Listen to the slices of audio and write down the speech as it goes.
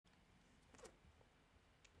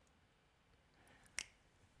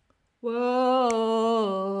Whoa.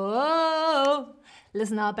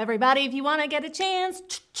 Listen up, everybody, if you want to get a chance.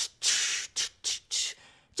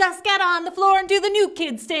 Just get on the floor and do the new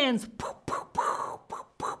kid stance.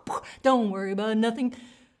 Don't worry about nothing,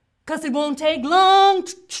 cause it won't take long.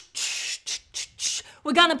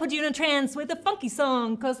 We're gonna put you in a trance with a funky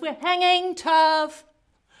song, cause we're hanging tough.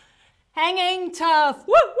 Hanging tough.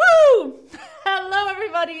 Woo woo! Hello,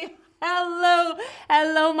 everybody.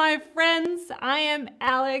 Hello, my friends. I am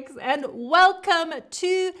Alex, and welcome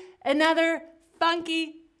to another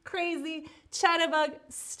funky, crazy Chatterbug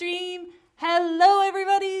stream. Hello,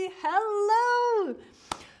 everybody. Hello.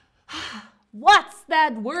 What's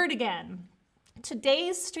that word again?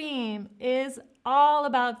 Today's stream is all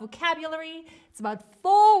about vocabulary. It's about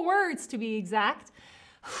 4 words to be exact,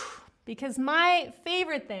 because my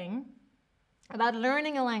favorite thing about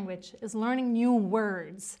learning a language is learning new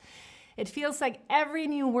words. It feels like every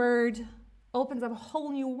new word opens up a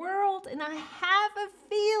whole new world, and I have a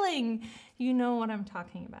feeling you know what I'm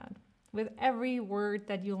talking about. With every word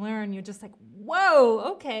that you learn, you're just like, whoa,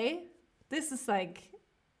 okay, this is like,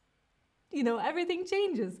 everything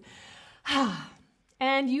changes.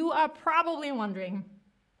 And you are probably wondering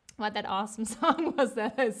what that awesome song was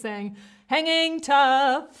that I sang, hanging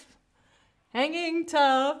tough,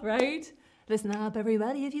 right? Listen up,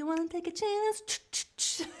 everybody, if you want to take a chance.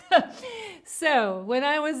 So, when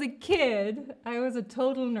I was a kid, I was a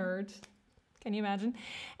total nerd. Can you imagine?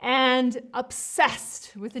 And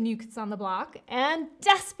obsessed with the New Kids on the Block and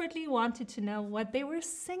desperately wanted to know what they were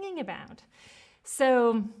singing about.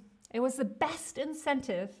 So, it was the best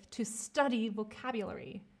incentive to study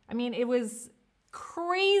vocabulary. I mean, it was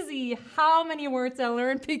crazy how many words I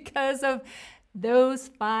learned because of those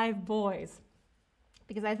 5 boys.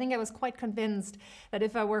 Because I think I was quite convinced that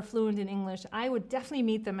if I were fluent in English, I would definitely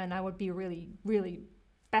meet them and I would be really, really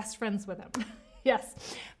best friends with them. Yes,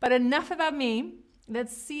 but enough about me.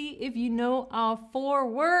 Let's see if you know our 4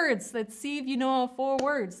 words.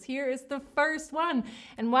 Here is the first one.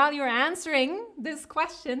 And while you're answering this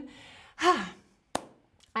question,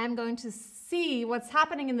 I'm going to see what's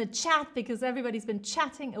happening in the chat because everybody's been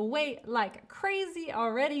chatting away like crazy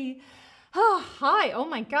already. Oh, hi. Oh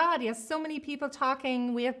my God. Yes, so many people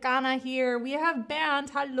talking. We have Ghana here. We have Bernd.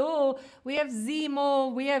 Hello. We have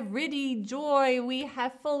Zemo. We have Riddy, Joy. We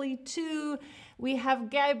have Foley 2. We have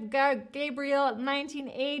Gabriel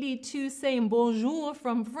 1982 saying bonjour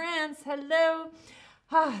from France. Hello.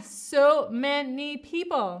 So many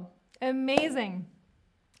people. Amazing.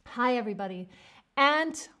 Hi, everybody.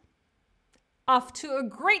 And off to a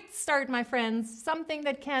great start, my friends. Something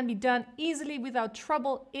that can be done easily without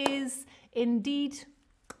trouble is indeed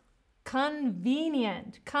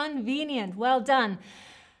convenient. Convenient. Well done.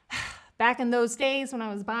 Back in those days when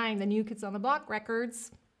I was buying the New Kids on the Block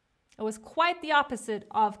records, it was quite the opposite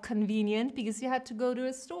of convenient because you had to go to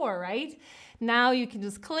a store, right? Now you can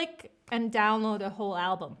just click and download a whole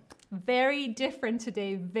album. Very different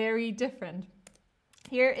today, very different.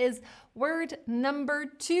 Here is word number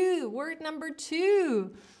 2. Word number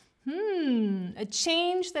 2. A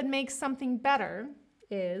change that makes something better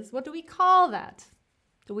is, what do we call that?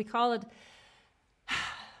 Do we call it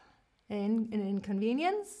an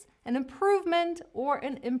inconvenience, an improvement, or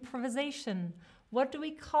an improvisation? What do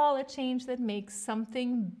we call a change that makes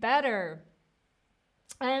something better?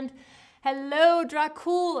 And hello,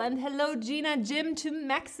 Dracul, and hello, Gina Jim to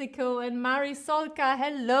Mexico, and Marisolka,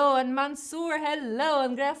 hello, and Mansour, hello,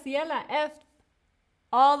 and Graciela F,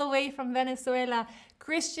 all the way from Venezuela,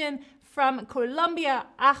 Christian from Colombia,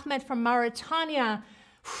 Ahmed from Mauritania,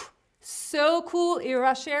 so cool,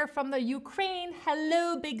 Irasher from the Ukraine,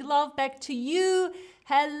 hello, big love back to you,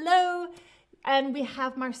 hello, and we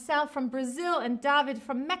have Marcel from Brazil, and David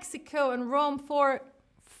from Mexico, and Rome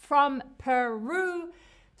from Peru.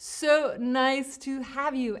 So nice to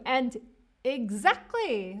have you. And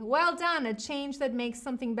exactly, well done. A change that makes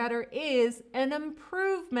something better is an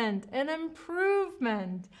improvement. An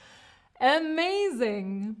improvement.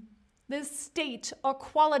 Amazing. The state or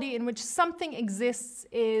quality in which something exists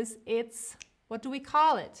is its, what do we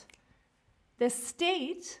call it? The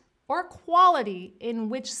state or quality in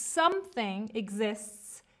which something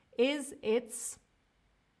exists is its,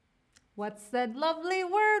 what's that lovely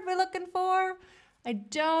word we're looking for? I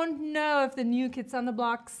don't know if the New Kids on the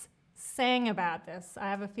Blocks sang about this. I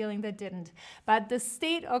have a feeling they didn't. But the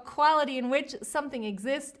state or quality in which something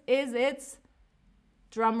exists is its,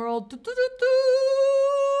 drumroll,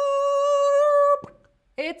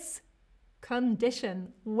 its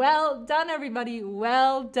condition. Well done, everybody.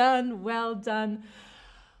 Well done, well done.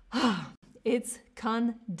 It's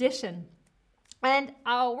condition. And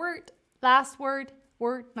our word, last word,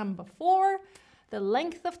 word number 4. The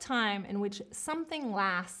length of time in which something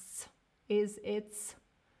lasts is its,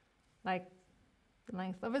 like the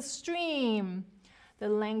length of a stream, the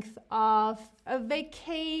length of a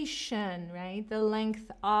vacation, right? The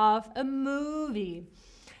length of a movie.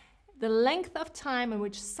 The length of time in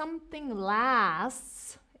which something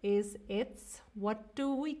lasts is its, what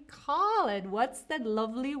do we call it? What's that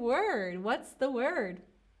lovely word? What's the word?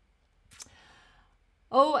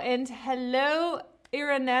 Oh, and hello,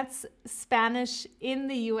 Iranette's Spanish in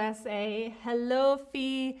the USA. Hello,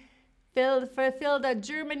 Filda,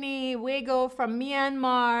 Germany. Wego from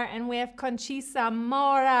Myanmar. And we have Conchisa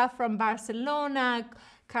Mora from Barcelona.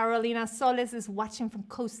 Carolina Solis is watching from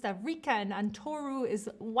Costa Rica, and Antoru is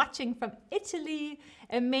watching from Italy.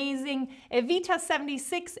 Amazing.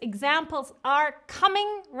 Evita76 examples are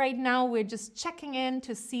coming right now. We're just checking in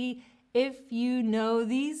to see if you know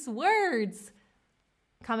these words.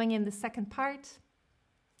 Coming in the second part.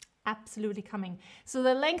 Absolutely coming. So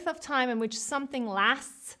the length of time in which something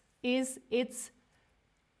lasts is its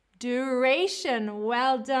duration.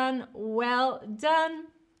 Well done, well done.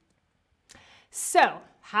 So,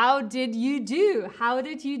 how did you do? How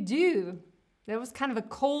did you do? That was kind of a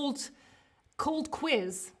cold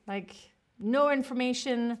quiz. Like, no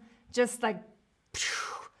information, just like,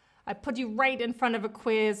 phew, I put you right in front of a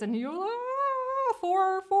quiz and you're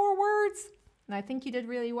four words. And I think you did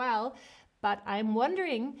really well, but I'm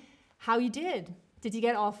wondering how you did. Did you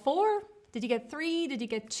get all 4? Did you get 3? Did you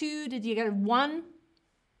get 2? Did you get 1?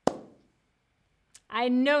 I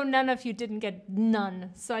know none of you didn't get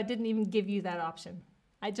none, so I didn't even give you that option.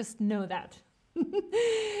 I just know that.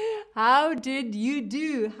 How did you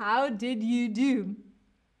do? How did you do?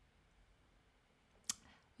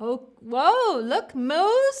 Oh, whoa, look,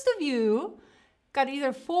 most of you got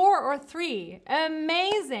either 4 or 3.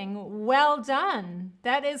 Amazing. Well done.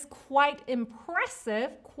 That is quite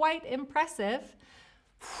impressive. Quite impressive.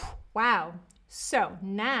 Wow. So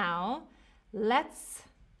now let's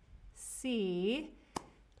see.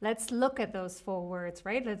 Let's look at those 4 words,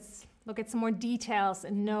 right? Let's look at some more details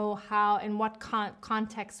and know how and what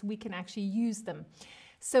context we can actually use them.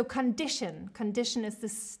 So condition. Condition is the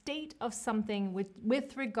state of something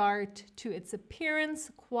with regard to its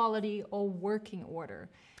appearance, quality, or working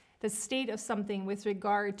order. The state of something with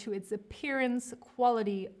regard to its appearance,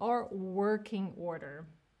 quality, or working order.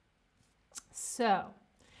 So,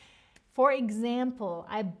 for example,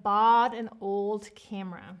 I bought an old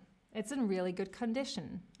camera. It's in really good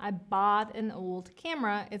condition. I bought an old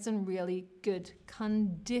camera. It's in really good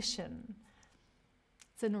condition.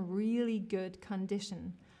 It's in really good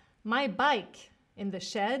condition. My bike in the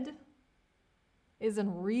shed is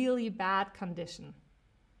in really bad condition.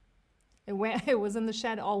 It was in the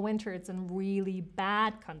shed all winter. It's in really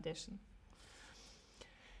bad condition.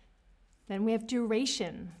 Then we have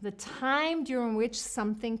duration, the time during which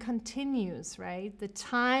something continues, right? The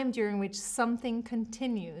time during which something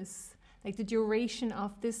continues, like the duration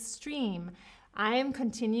of this stream. I am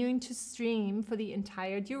continuing to stream for the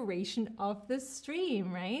entire duration of the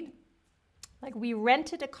stream, right? Like we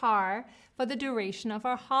rented a car for the duration of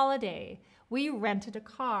our holiday. We rented a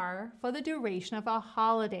car for the duration of our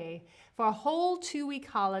holiday. For a whole 2-week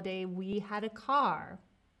holiday, we had a car.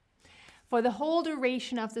 For the whole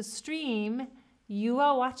duration of the stream, you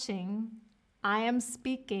are watching, I am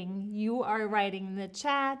speaking, you are writing in the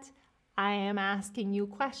chat, I am asking you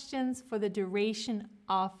questions for the duration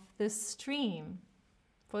of the stream.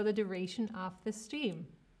 For the duration of the stream.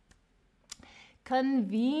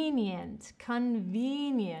 Convenient,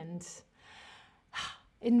 convenient.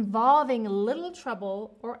 Involving little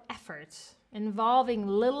trouble or effort. Involving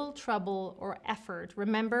little trouble or effort.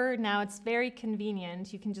 Remember, now it's very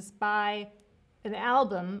convenient. You can just buy an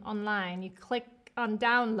album online. You click on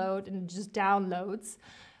download and it just downloads.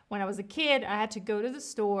 When I was a kid, I had to go to the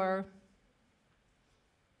store,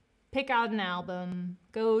 pick out an album,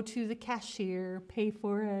 go to the cashier, pay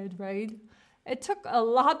for it, right? It took a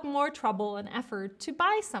lot more trouble and effort to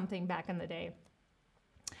buy something back in the day.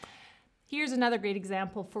 Here's another great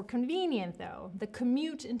example for convenient, though. The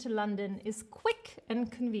commute into London is quick and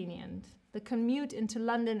convenient. The commute into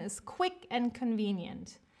London is quick and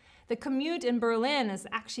convenient. The commute in Berlin is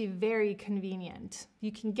actually very convenient.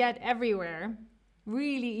 You can get everywhere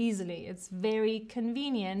really easily. It's very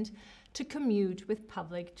convenient to commute with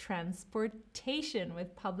public transportation,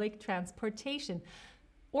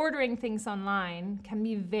 Ordering things online can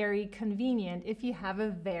be very convenient if you have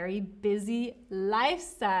a very busy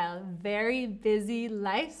lifestyle,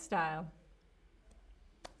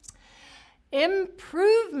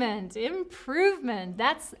 Improvement, improvement.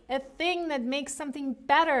 That's a thing that makes something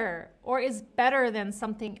better or is better than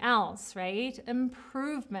something else, right?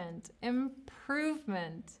 Improvement,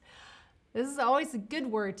 improvement. This is always a good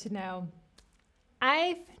word to know.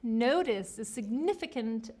 I've noticed a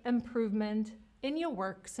significant improvement in your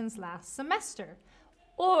work since last semester.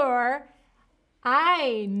 Or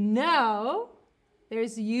I know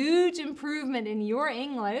there's huge improvement in your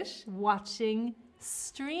English watching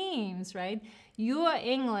streams, right? Your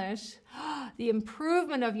English, the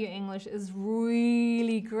improvement of your English is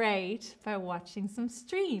really great by watching some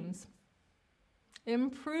streams.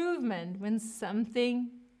 Improvement when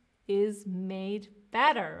something is made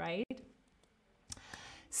better, right?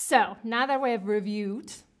 So now that we have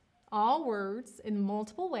reviewed all words in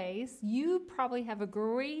multiple ways, you probably have a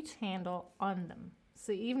great handle on them.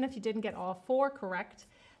 So even if you didn't get all 4 correct,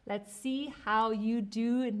 let's see how you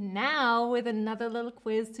do now with another little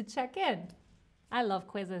quiz to check in. I love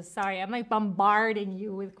quizzes. Sorry, I'm like bombarding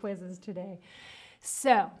you with quizzes today.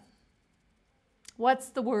 So, what's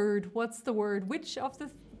the word? What's the word? Which of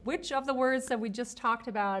the words that we just talked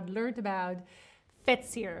about, learned about,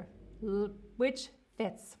 fits here? Which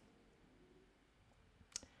fits?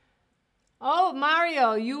 Oh,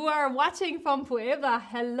 Mario, you are watching from Puebla.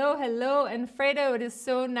 Hello, hello. And Fredo, it is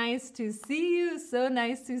so nice to see you. So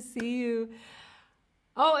nice to see you.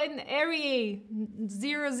 Oh, and Ari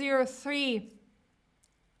 003.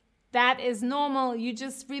 That is normal. You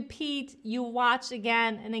just repeat, you watch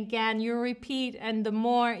again and again, you repeat, and the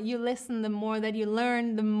more you listen, the more that you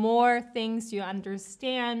learn, the more things you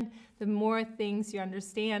understand, the more things you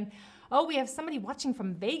understand. Oh, we have somebody watching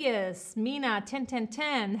from Vegas. Mina,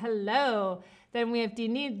 101010. Hello. Then we have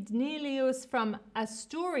Denilius from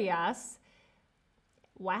Asturias.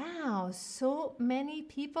 Wow, so many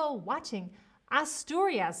people watching.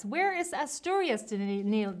 Asturias. Where is Asturias,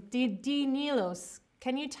 Denilos?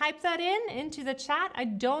 Can you type that into the chat? I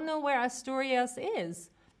don't know where Asturias is.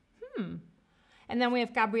 And then we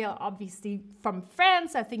have Gabrielle, obviously, from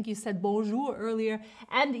France. I think you said bonjour earlier.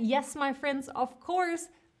 And yes, my friends, of course,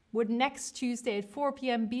 would next Tuesday at 4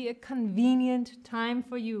 p.m. be a convenient time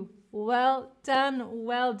for you? Well done,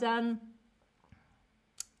 well done.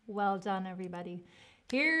 Well done, everybody.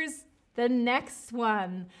 Here's the next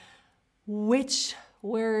one. Which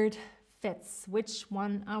word fits? Which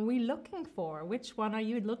one are we looking for? Which one are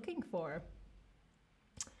you looking for?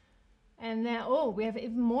 And then, oh, we have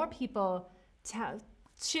even more people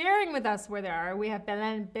sharing with us where they are. We have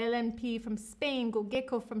Belen P from Spain,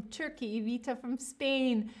 Gogeko from Turkey, Evita from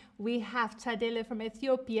Spain. We have Tadele from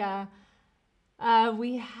Ethiopia.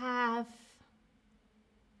 We have,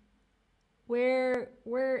 where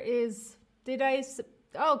is,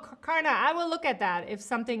 oh, Karna, I will look at that.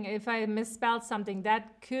 If I misspelled something,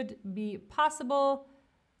 that could be possible.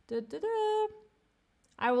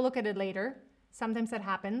 I will look at it later. Sometimes that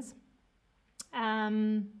happens.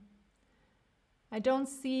 I don't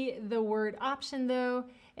see the word option though.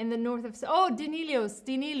 In the north of, oh,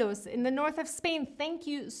 Denilos, in the north of Spain. Thank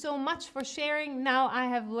you so much for sharing. Now I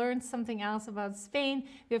have learned something else about Spain.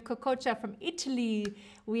 We have Kokocha from Italy.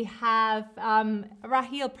 We have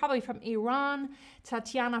Rahil, probably from Iran.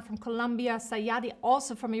 Tatiana from Colombia. Sayadi,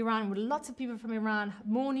 also from Iran, with lots of people from Iran.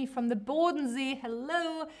 Moni from the Bodensee.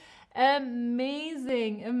 Hello.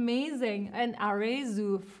 Amazing, amazing. And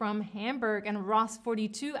Arezu from Hamburg and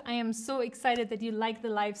Ross42. I am so excited that you like the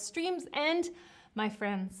live streams. And my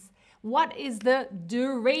friends, what is the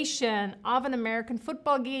duration of an American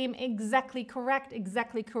football game? Exactly correct,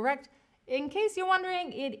 exactly correct. In case you're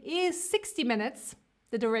wondering, it is 60 minutes,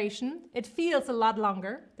 the duration. It feels a lot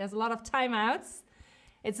longer. There's a lot of timeouts.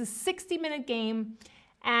 It's a 60-minute game.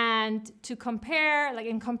 And to compare, like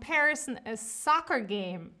in comparison, a soccer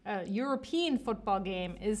game, a European football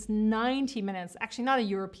game is 90 minutes. Actually, not a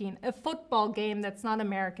European, a football game that's not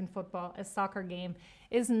American football, a soccer game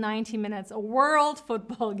is 90 minutes. A world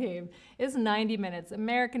football game is 90 minutes.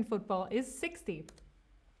 American football is 60.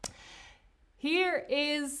 Here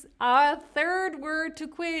is our third word to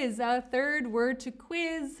quiz,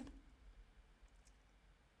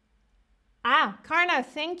 Karna,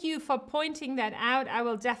 thank you for pointing that out. I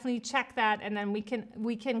will definitely check that, and then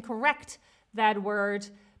we can correct that word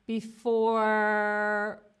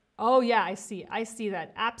before. Oh yeah, I see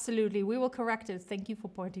that. Absolutely, we will correct it. Thank you for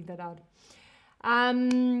pointing that out.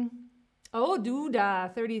 Oh,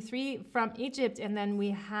 Duda 33 from Egypt, and then we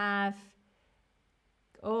have.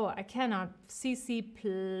 Oh, I cannot. CC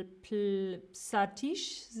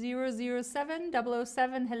Satish 007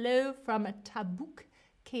 007. Hello from Tabuk.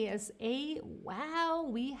 KSA. Wow,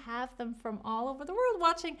 we have them from all over the world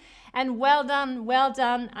watching. And well done, well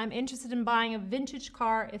done. I'm interested in buying a vintage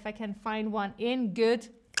car if I can find one in good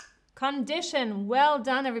condition. Well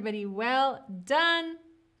done, everybody. Well done.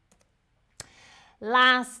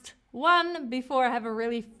 Last one before I have a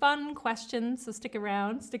really fun question. So stick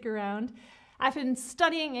around, stick around. I've been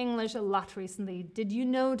studying English a lot recently. Did you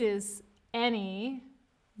notice any?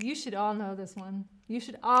 You should all know this one. You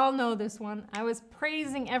should all know this one. I was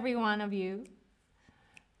praising every one of you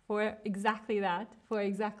for exactly that,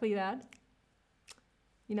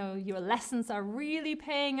 You know, your lessons are really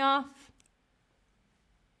paying off.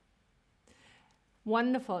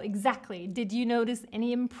 Wonderful, exactly. Did you notice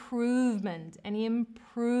any improvement? Any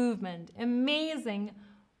improvement? Amazing.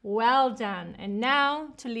 Well done. And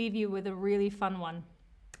now to leave you with a really fun one.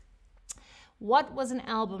 What was an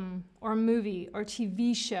album or movie or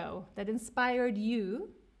TV show that inspired you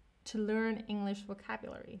to learn English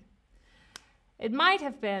vocabulary? It might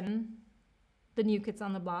have been the New Kids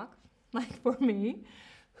on the Block, like for me.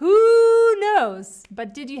 Who knows?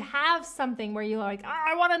 But did you have something where you're like, oh,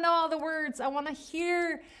 I want to know all the words. I want to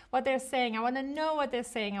hear what they're saying. I want to know what they're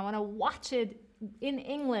saying. I want to watch it in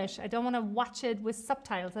English. I don't want to watch it with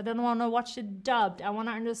subtitles. I don't want to watch it dubbed. I want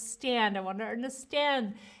to understand. I want to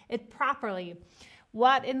understand it properly.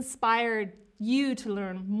 What inspired you to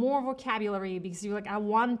learn more vocabulary? Because you're like, I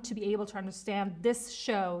want to be able to understand this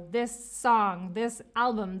show, this song, this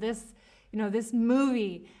album, this, you know, this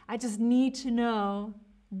movie. I just need to know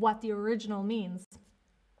what the original means.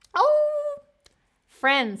 Oh,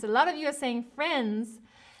 Friends. A lot of you are saying Friends.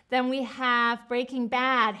 Then we have Breaking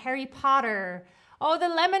Bad, Harry Potter. Oh, the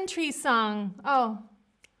Lemon Tree song. Oh,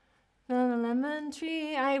 the Lemon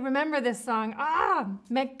Tree. I remember this song. Ah,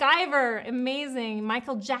 MacGyver. Amazing.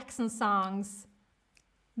 Michael Jackson songs.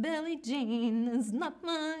 Billie Jean is not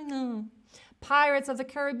mine. No. Pirates of the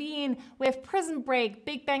Caribbean. We have Prison Break,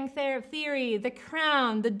 Big Bang Theory, The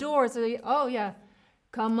Crown, The Doors. Oh, yeah.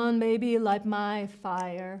 Come on, baby, light my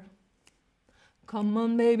fire. Come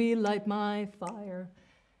on, baby, light my fire.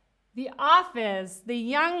 The Office, The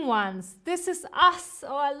Young Ones, This Is Us.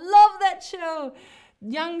 Oh, I love that show.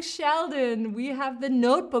 Young Sheldon. We have The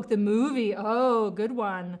Notebook, the movie. Oh, good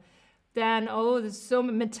one. Then, oh, there's so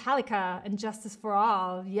many. Metallica and Justice for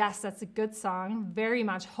All. Yes, that's a good song. Very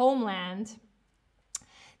much. Homeland.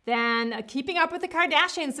 Then Keeping Up with the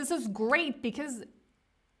Kardashians. This is great because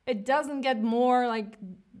it doesn't get more like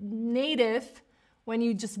native when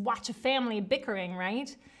you just watch a family bickering,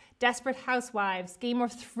 right? Desperate Housewives, Game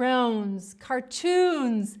of Thrones,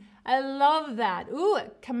 cartoons. I love that. Ooh,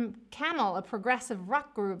 Camel, a progressive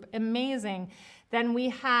rock group. Amazing. Then we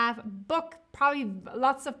have book, probably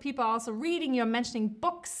lots of people also reading. You're mentioning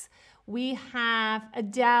books. We have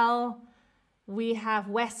Adele. We have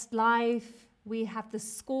Westlife. We have The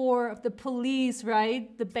Score of The Police,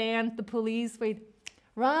 right? The band, The Police. Wait,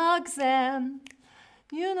 Roxanne.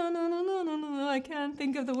 You know, no, I can't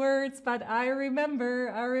think of the words, but I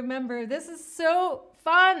remember. This is so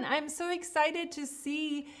fun. I'm so excited to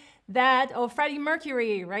see that. Oh, Freddie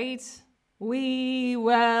Mercury, right? We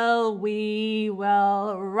will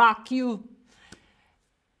rock you.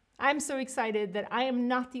 I'm so excited that I am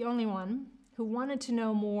not the only one who wanted to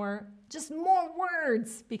know more, just more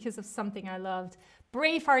words because of something I loved.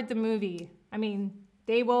 Braveheart, the movie. I mean,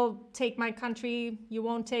 they will take my country. You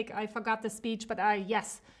won't take, I forgot the speech, but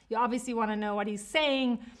yes, you obviously want to know what he's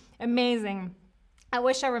saying. Amazing. I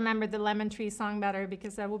wish I remembered the Lemon Tree song better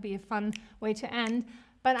because that would be a fun way to end.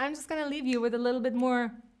 But I'm just going to leave you with a little bit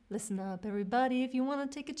more. Listen up, everybody, if you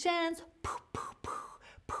want to take a chance.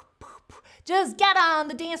 Just get on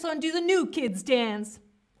the dance floor and do the New Kids dance.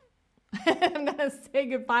 I'm going to say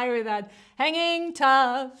goodbye with that. Hanging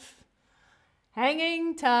tough.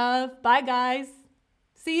 Hanging tough. Bye, guys.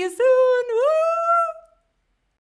 See you soon. Woo!